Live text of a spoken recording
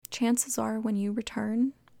chances are when you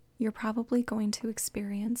return, you're probably going to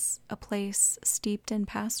experience a place steeped in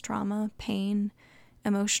past trauma, pain,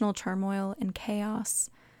 emotional turmoil, and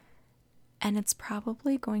chaos. And it's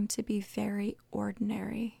probably going to be very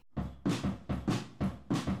ordinary.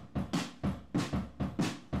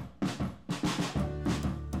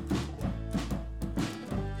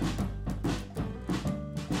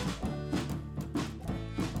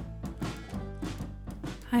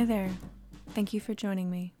 Hi there. Thank you for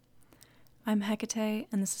joining me. I'm Hecate,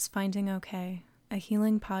 and this is Finding Okay, a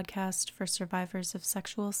healing podcast for survivors of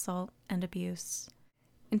sexual assault and abuse.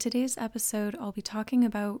 In today's episode, I'll be talking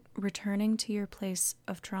about returning to your place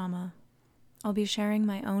of trauma. I'll be sharing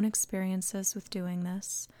my own experiences with doing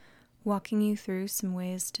this, walking you through some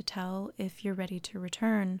ways to tell if you're ready to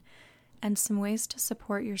return, and some ways to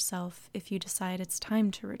support yourself if you decide it's time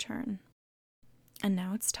to return. And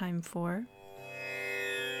now it's time for...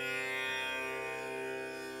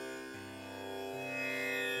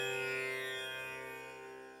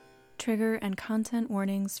 Trigger and content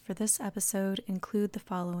warnings for this episode include the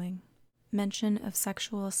following: mention of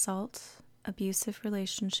sexual assault, abusive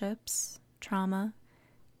relationships, trauma,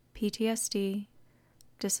 PTSD,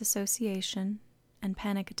 disassociation, and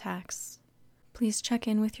panic attacks. Please check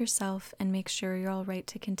in with yourself and make sure you're all right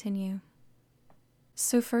to continue.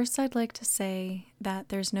 So first, I'd like to say that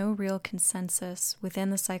there's no real consensus within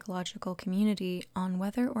the psychological community on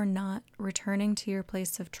whether or not returning to your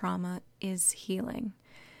place of trauma is healing.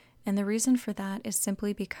 And the reason for that is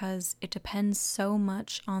simply because it depends so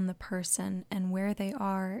much on the person and where they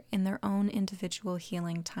are in their own individual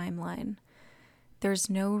healing timeline. There's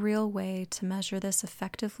no real way to measure this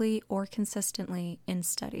effectively or consistently in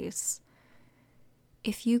studies.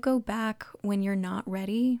 If you go back when you're not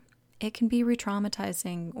ready, it can be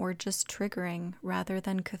re-traumatizing or just triggering rather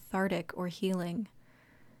than cathartic or healing.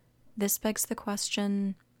 This begs the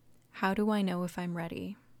question, how do I know if I'm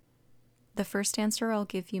ready? The first answer I'll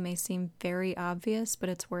give you may seem very obvious, but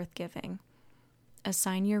it's worth giving. A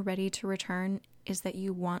sign you're ready to return is that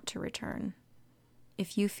you want to return.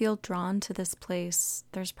 If you feel drawn to this place,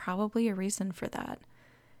 there's probably a reason for that.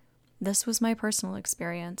 This was my personal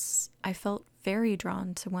experience. I felt very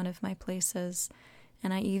drawn to one of my places,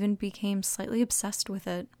 and I even became slightly obsessed with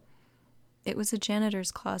it. It was a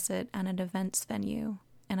janitor's closet at an events venue,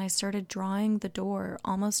 and I started drawing the door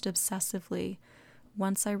almost obsessively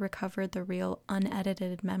once I recovered the real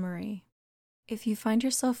unedited memory. If you find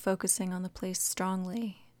yourself focusing on the place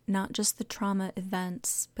strongly, not just the trauma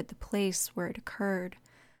events, but the place where it occurred,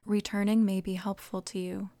 returning may be helpful to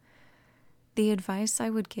you. The advice I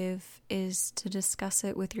would give is to discuss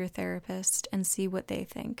it with your therapist and see what they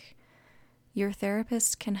think. Your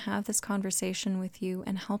therapist can have this conversation with you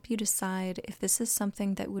and help you decide if this is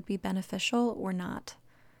something that would be beneficial or not.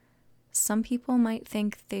 Some people might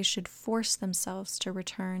think they should force themselves to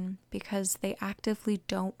return because they actively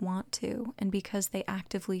don't want to and because they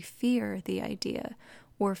actively fear the idea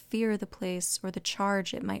or fear the place or the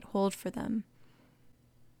charge it might hold for them.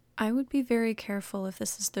 I would be very careful if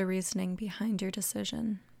this is the reasoning behind your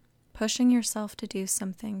decision. Pushing yourself to do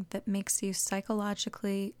something that makes you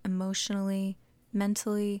psychologically, emotionally,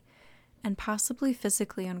 mentally, and possibly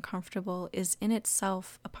physically uncomfortable is in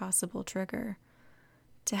itself a possible trigger.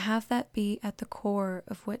 To have that be at the core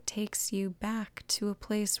of what takes you back to a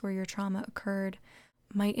place where your trauma occurred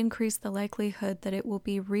might increase the likelihood that it will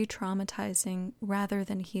be re-traumatizing rather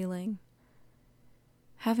than healing.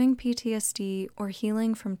 Having PTSD or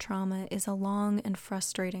healing from trauma is a long and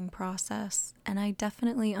frustrating process, and I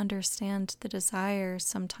definitely understand the desire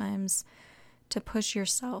sometimes to push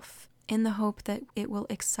yourself in the hope that it will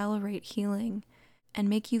accelerate healing and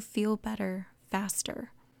make you feel better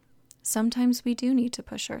faster. Sometimes we do need to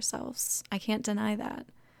push ourselves. I can't deny that.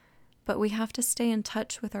 But we have to stay in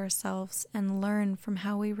touch with ourselves and learn from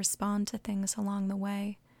how we respond to things along the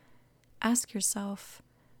way. Ask yourself,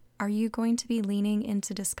 are you going to be leaning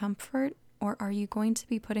into discomfort or are you going to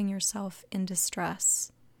be putting yourself in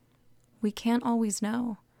distress? We can't always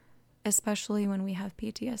know, especially when we have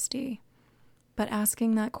PTSD. But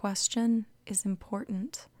asking that question is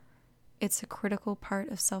important. It's a critical part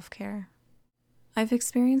of self-care. I've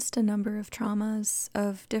experienced a number of traumas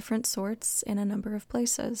of different sorts in a number of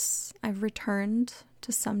places. I've returned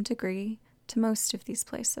to some degree to most of these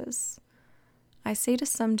places. I say to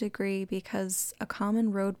some degree because a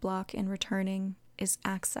common roadblock in returning is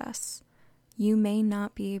access. You may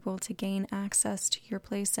not be able to gain access to your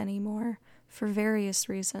place anymore for various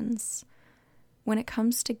reasons. When it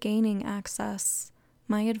comes to gaining access,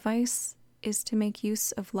 my advice is to make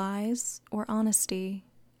use of lies or honesty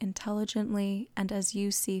intelligently and as you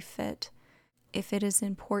see fit. If it is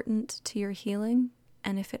important to your healing,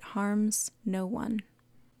 and if it harms no one.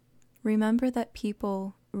 Remember that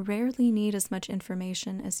people rarely need as much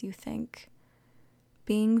information as you think.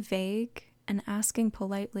 Being vague and asking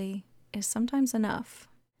politely is sometimes enough.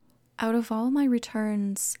 Out of all my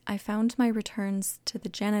returns, I found my returns to the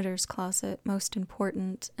janitor's closet most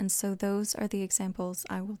important, and so those are the examples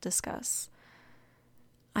I will discuss.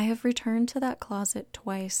 I have returned to that closet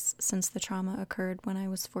twice since the trauma occurred when I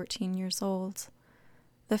was 14 years old.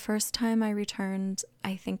 The first time I returned,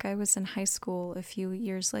 I think I was in high school a few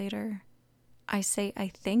years later. I say I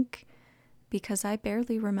think because I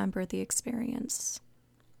barely remember the experience.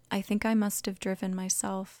 I think I must have driven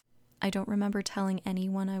myself. I don't remember telling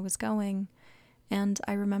anyone I was going, and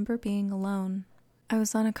I remember being alone. I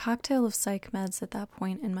was on a cocktail of psych meds at that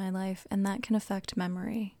point in my life, and that can affect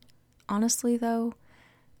memory. Honestly, though,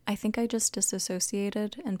 I think I just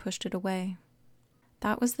disassociated and pushed it away.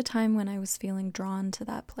 That was the time when I was feeling drawn to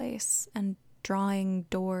that place and drawing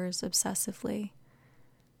doors obsessively.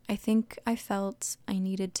 I think I felt I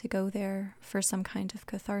needed to go there for some kind of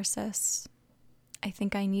catharsis. I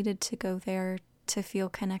think I needed to go there to feel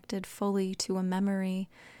connected fully to a memory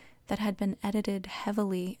that had been edited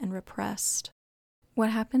heavily and repressed. What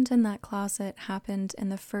happened in that closet happened in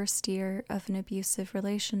the first year of an abusive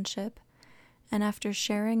relationship, and after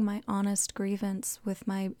sharing my honest grievance with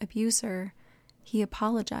my abuser, he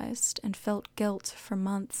apologized and felt guilt for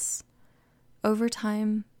months. Over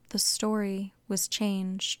time, the story was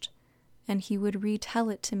changed, and he would retell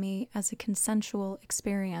it to me as a consensual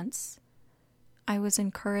experience. I was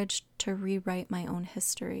encouraged to rewrite my own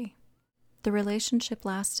history. The relationship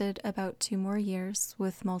lasted about 2 more years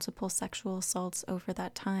with multiple sexual assaults over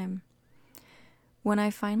that time. When I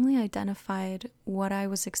finally identified what I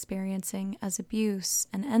was experiencing as abuse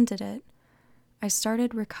and ended it, I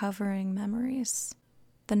started recovering memories.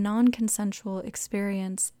 The non-consensual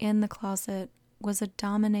experience in the closet was a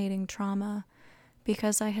dominating trauma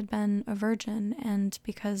because I had been a virgin and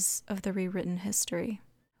because of the rewritten history.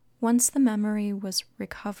 Once the memory was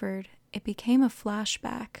recovered, it became a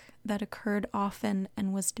flashback that occurred often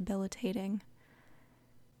and was debilitating.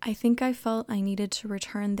 I think I felt I needed to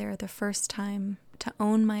return there the first time to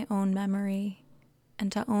own my own memory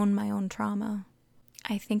and to own my own trauma.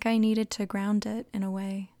 I think I needed to ground it in a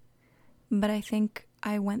way, but I think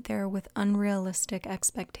I went there with unrealistic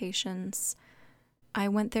expectations. I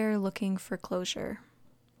went there looking for closure.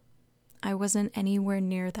 I wasn't anywhere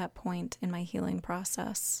near that point in my healing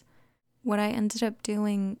process. What I ended up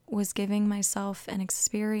doing was giving myself an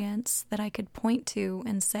experience that I could point to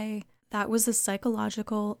and say, that was a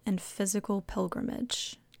psychological and physical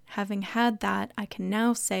pilgrimage. Having had that, I can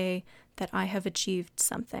now say that I have achieved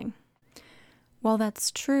something. While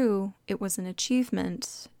that's true, it was an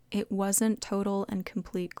achievement. It wasn't total and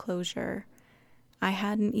complete closure. I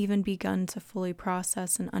hadn't even begun to fully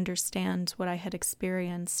process and understand what I had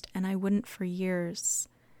experienced, and I wouldn't for years.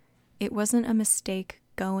 It wasn't a mistake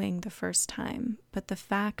going the first time, but the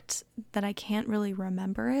fact that I can't really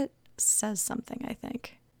remember it says something, I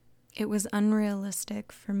think. It was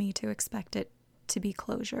unrealistic for me to expect it to be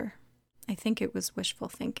closure. I think it was wishful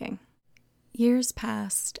thinking. Years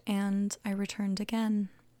passed, and I returned again.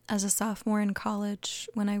 As a sophomore in college,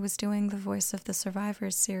 when I was doing the Voice of the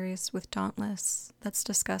Survivors series with Dauntless, that's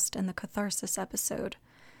discussed in the Catharsis episode.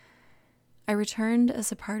 I returned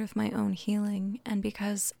as a part of my own healing, and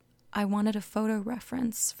because I wanted a photo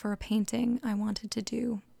reference for a painting I wanted to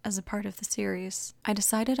do as a part of the series, I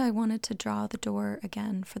decided I wanted to draw the door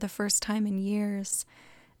again for the first time in years,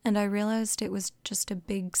 and I realized it was just a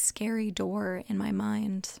big, scary door in my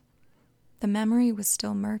mind. The memory was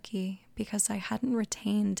still murky because I hadn't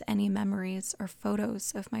retained any memories or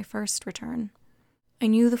photos of my first return. I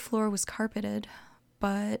knew the floor was carpeted,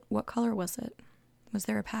 but what color was it? Was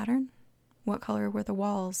there a pattern? What color were the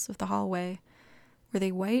walls of the hallway? Were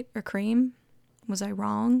they white or cream? Was I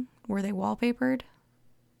wrong? Were they wallpapered?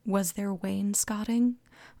 Was there wainscoting?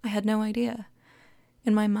 I had no idea.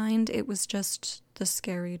 In my mind, it was just the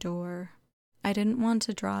scary door. I didn't want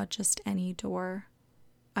to draw just any door.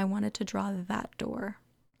 I wanted to draw that door.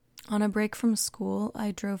 On a break from school,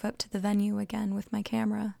 I drove up to the venue again with my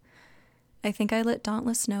camera. I think I let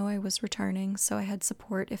Dauntless know I was returning, so I had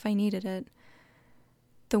support if I needed it.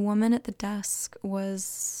 The woman at the desk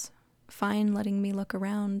was fine letting me look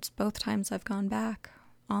around both times I've gone back.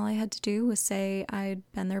 All I had to do was say I'd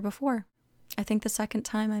been there before. I think the second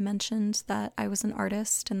time I mentioned that I was an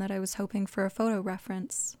artist and that I was hoping for a photo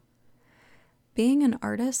reference. Being an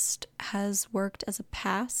artist has worked as a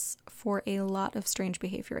pass for a lot of strange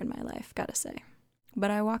behavior in my life, gotta say. But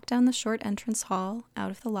I walked down the short entrance hall,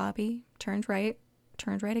 out of the lobby, turned right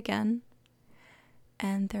again,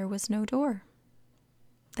 and there was no door.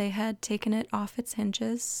 They had taken it off its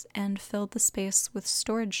hinges and filled the space with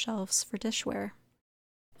storage shelves for dishware.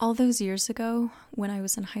 All those years ago, when I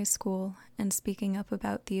was in high school and speaking up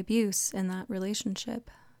about the abuse in that relationship,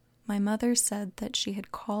 my mother said that she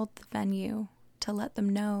had called the venue to let them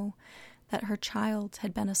know that her child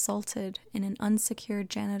had been assaulted in an unsecured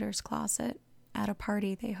janitor's closet at a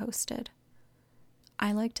party they hosted.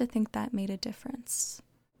 I like to think that made a difference,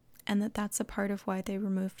 and that that's a part of why they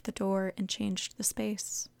removed the door and changed the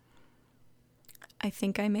space. I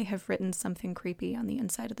think I may have written something creepy on the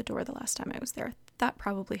inside of the door the last time I was there. That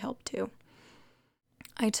probably helped too.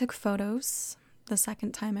 I took photos the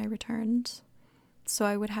second time I returned, so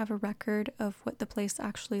I would have a record of what the place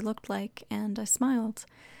actually looked like, and I smiled.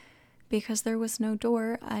 Because there was no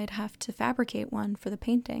door, I'd have to fabricate one for the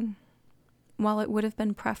painting. While it would have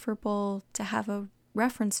been preferable to have a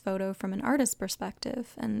reference photo from an artist's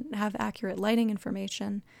perspective and have accurate lighting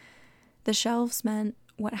information, the shelves meant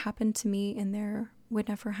what happened to me in there would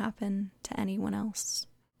never happen to anyone else.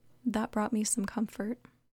 That brought me some comfort.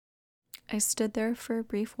 I stood there for a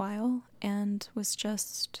brief while and was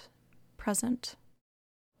just present.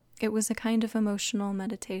 It was a kind of emotional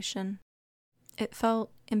meditation. It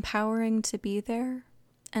felt empowering to be there,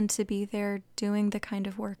 and to be there doing the kind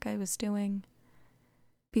of work I was doing.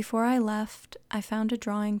 Before I left, I found a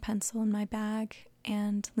drawing pencil in my bag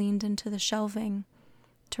and leaned into the shelving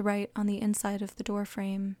to write on the inside of the door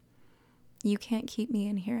frame, "You can't keep me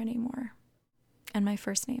in here anymore." And my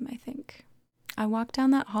first name, I think. I walked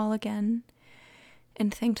down that hall again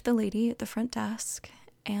and thanked the lady at the front desk,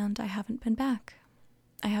 and I haven't been back.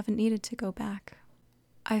 I haven't needed to go back.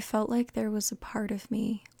 I felt like there was a part of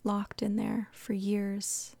me locked in there for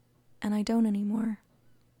years, and I don't anymore.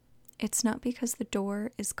 It's not because the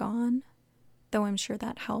door is gone, though I'm sure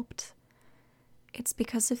that helped. It's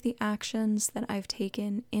because of the actions that I've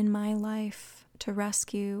taken in my life to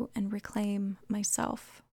rescue and reclaim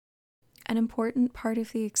myself. An important part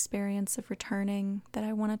of the experience of returning that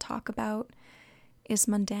I want to talk about is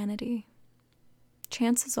mundanity.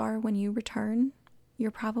 Chances are when you return, you're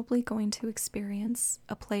probably going to experience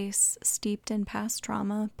a place steeped in past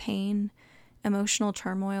trauma, pain, emotional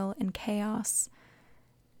turmoil, and chaos,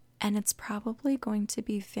 and it's probably going to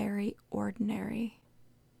be very ordinary.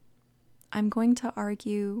 I'm going to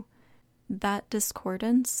argue that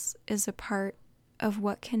discordance is a part of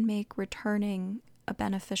what can make returning a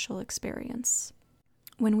beneficial experience.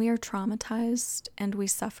 When we are traumatized and we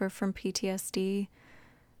suffer from PTSD,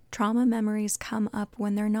 trauma memories come up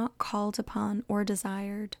when they're not called upon or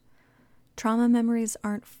desired. Trauma memories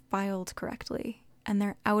aren't filed correctly, and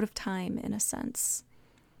they're out of time in a sense.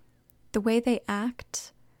 The way they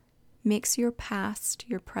act makes your past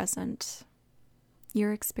your present.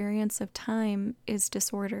 Your experience of time is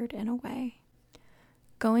disordered in a way.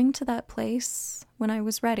 Going to that place when I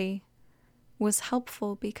was ready was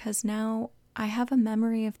helpful because now I have a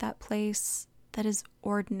memory of that place that is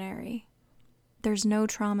ordinary. There's no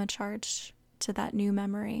trauma charge to that new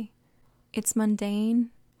memory. It's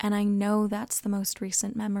mundane, and I know that's the most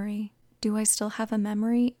recent memory. Do I still have a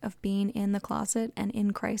memory of being in the closet and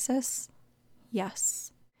in crisis?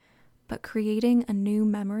 Yes. But creating a new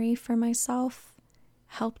memory for myself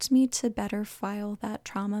helped me to better file that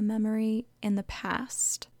trauma memory in the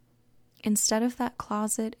past. Instead of that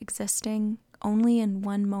closet existing only in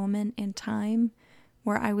one moment in time,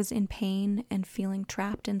 where I was in pain and feeling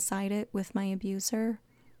trapped inside it with my abuser,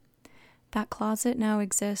 that closet now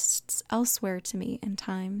exists elsewhere to me in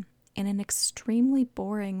time in an extremely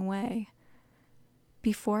boring way.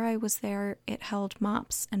 Before I was there, it held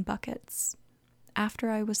mops and buckets. After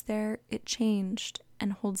I was there, it changed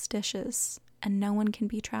and holds dishes, and no one can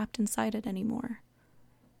be trapped inside it anymore.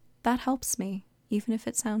 That helps me, even if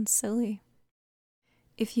it sounds silly.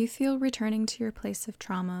 If you feel returning to your place of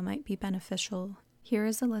trauma might be beneficial, here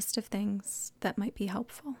is a list of things that might be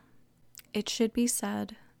helpful. It should be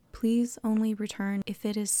said, please only return if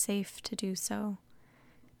it is safe to do so.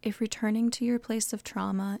 If returning to your place of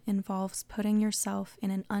trauma involves putting yourself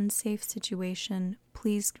in an unsafe situation,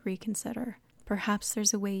 please reconsider. Perhaps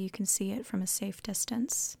there's a way you can see it from a safe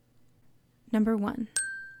distance. Number 1,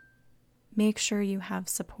 make sure you have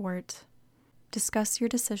support. Discuss your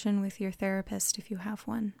decision with your therapist if you have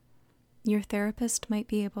one. Your therapist might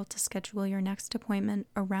be able to schedule your next appointment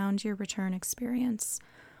around your return experience,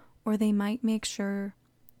 or they might make sure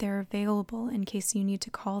they're available in case you need to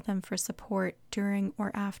call them for support during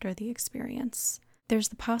or after the experience. There's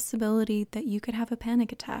the possibility that you could have a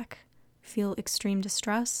panic attack, feel extreme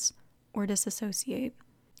distress, or disassociate.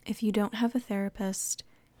 If you don't have a therapist,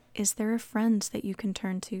 is there a friend that you can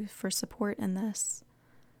turn to for support in this?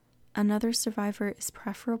 Another survivor is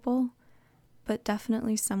preferable, but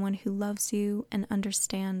definitely someone who loves you and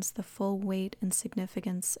understands the full weight and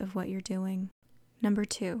significance of what you're doing. Number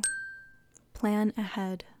 2, plan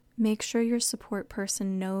ahead. Make sure your support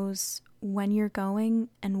person knows when you're going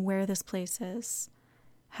and where this place is.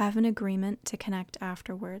 Have an agreement to connect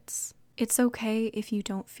afterwards. It's okay if you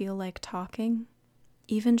don't feel like talking.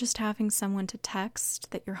 Even just having someone to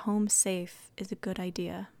text that you're home safe is a good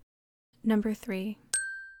idea. Number 3,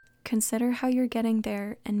 consider how you're getting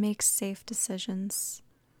there and make safe decisions.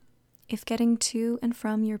 If getting to and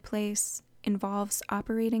from your place involves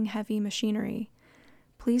operating heavy machinery,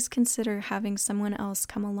 please consider having someone else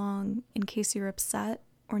come along in case you're upset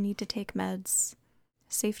or need to take meds.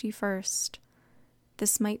 Safety first.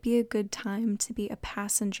 This might be a good time to be a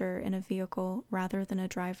passenger in a vehicle rather than a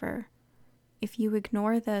driver. If you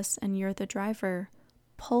ignore this and you're the driver,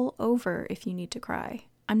 pull over if you need to cry.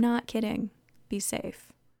 I'm not kidding. Be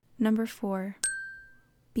safe. Number 4,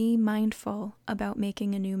 be mindful about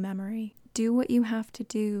making a new memory. Do what you have to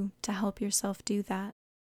do to help yourself do that.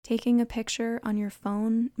 Taking a picture on your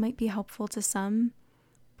phone might be helpful to some.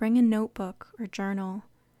 Bring a notebook or journal.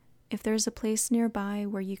 If there's a place nearby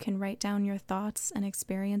where you can write down your thoughts and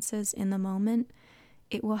experiences in the moment,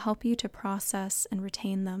 it will help you to process and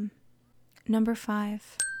retain them. Number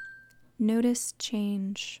 5, notice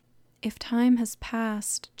change. If time has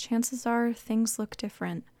passed, chances are things look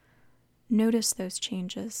different. Notice those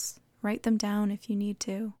changes. Write them down if you need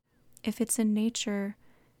to. If it's in nature,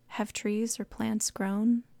 have trees or plants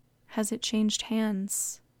grown? Has it changed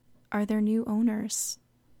hands? Are there new owners?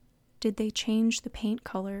 Did they change the paint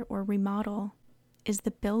color or remodel? Is the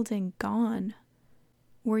building gone?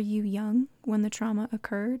 Were you young when the trauma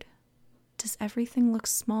occurred? Does everything look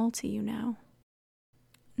small to you now?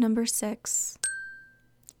 Number 6,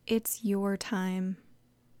 it's your time.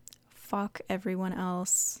 Fuck everyone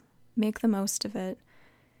else. Make the most of it.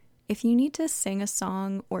 If you need to sing a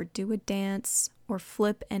song or do a dance or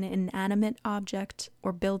flip an inanimate object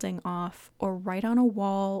or building off or write on a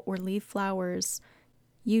wall or leave flowers,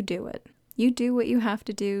 you do it. You do what you have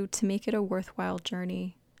to do to make it a worthwhile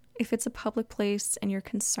journey. If it's a public place and you're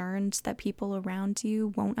concerned that people around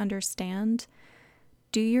you won't understand,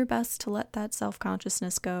 do your best to let that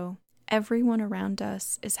self-consciousness go. Everyone around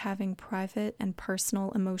us is having private and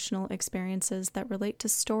personal emotional experiences that relate to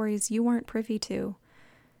stories you weren't privy to.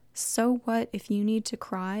 So what if you need to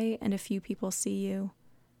cry and a few people see you?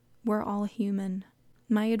 We're all human.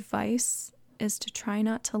 My advice is to try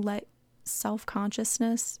not to let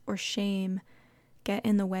self-consciousness or shame get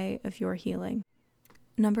in the way of your healing.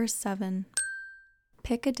 Number 7,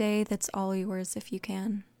 pick a day that's all yours if you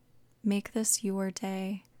can. Make this your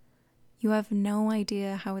day. You have no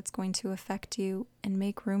idea how it's going to affect you, and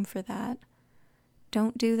make room for that.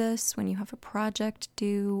 Don't do this when you have a project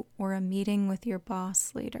due or a meeting with your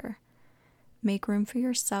boss later. Make room for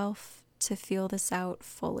yourself to feel this out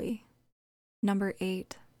fully. Number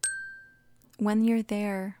 8, when you're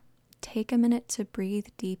there, take a minute to breathe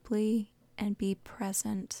deeply and be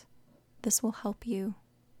present. This will help you.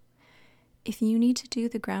 If you need to do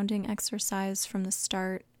the grounding exercise from the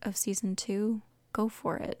start of season 2, go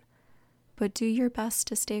for it. But do your best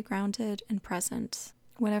to stay grounded and present,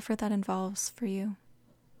 whatever that involves for you.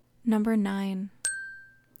 Number 9,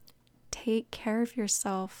 take care of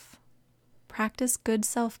yourself. Practice good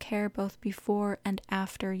self-care both before and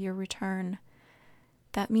after your return.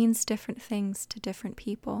 That means different things to different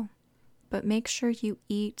people, but make sure you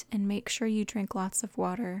eat and make sure you drink lots of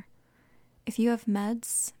water. If you have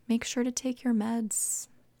meds, make sure to take your meds.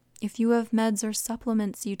 If you have meds or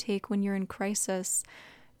supplements you take when you're in crisis,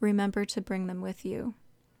 remember to bring them with you.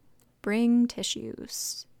 Bring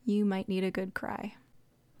tissues. You might need a good cry.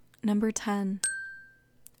 Number 10,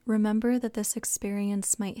 remember that this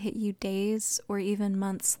experience might hit you days or even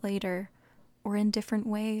months later, or in different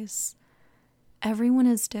ways. Everyone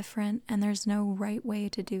is different, and there's no right way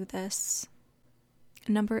to do this.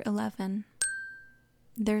 Number 11,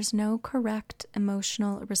 there's no correct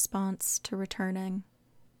emotional response to returning.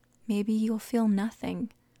 Maybe you'll feel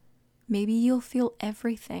nothing. Maybe you'll feel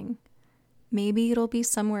everything. Maybe it'll be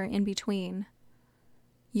somewhere in between.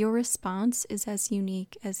 Your response is as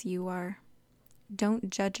unique as you are. Don't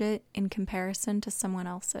judge it in comparison to someone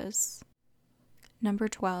else's. Number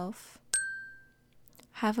 12,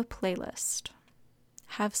 have a playlist.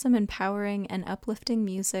 Have some empowering and uplifting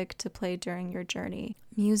music to play during your journey.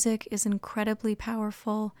 Music is incredibly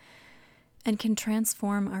powerful and can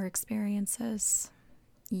transform our experiences.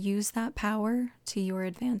 Use that power to your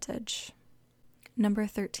advantage. Number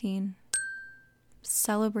 13,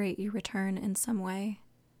 celebrate your return in some way.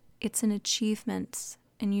 It's an achievement,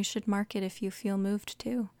 and you should mark it if you feel moved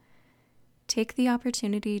to. Take the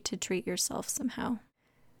opportunity to treat yourself somehow.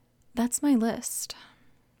 That's my list.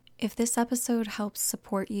 If this episode helps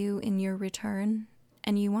support you in your return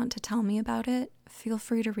and you want to tell me about it, feel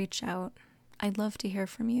free to reach out. I'd love to hear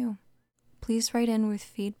from you. Please write in with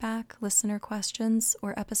feedback, listener questions,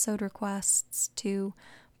 or episode requests to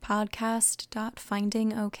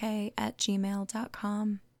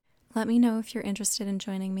podcast.findingok@gmail.com. Let me know if you're interested in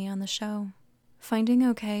joining me on the show. Finding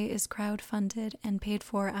OK is crowdfunded and paid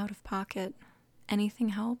for out of pocket. Anything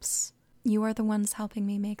helps. You are the ones helping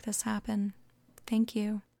me make this happen. Thank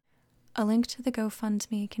you. A link to the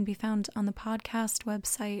GoFundMe can be found on the podcast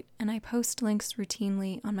website, and I post links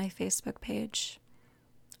routinely on my Facebook page.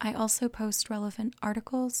 I also post relevant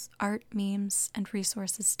articles, art, memes, and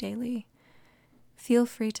resources daily. Feel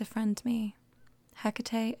free to friend me.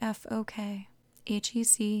 Hecate FOK,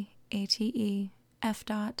 HECATE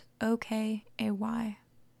F.OKAY.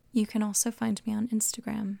 You can also find me on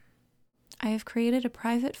Instagram. I have created a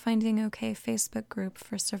private Finding OK Facebook group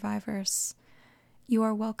for survivors. You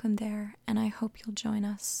are welcome there, and I hope you'll join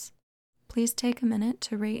us. Please take a minute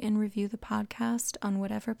to rate and review the podcast on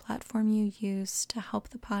whatever platform you use to help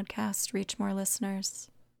the podcast reach more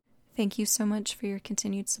listeners. Thank you so much for your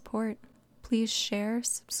continued support. Please share,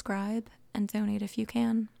 subscribe, and donate if you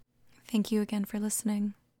can. Thank you again for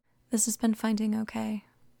listening. This has been Finding OK.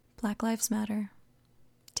 Black Lives Matter.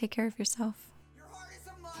 Take care of yourself. Your heart is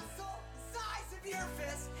a muscle the size of your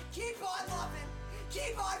fist. Keep on loving,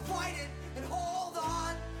 keep on fighting, and hold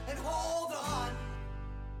on, and hold on.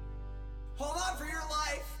 Hold on for your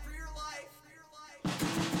life.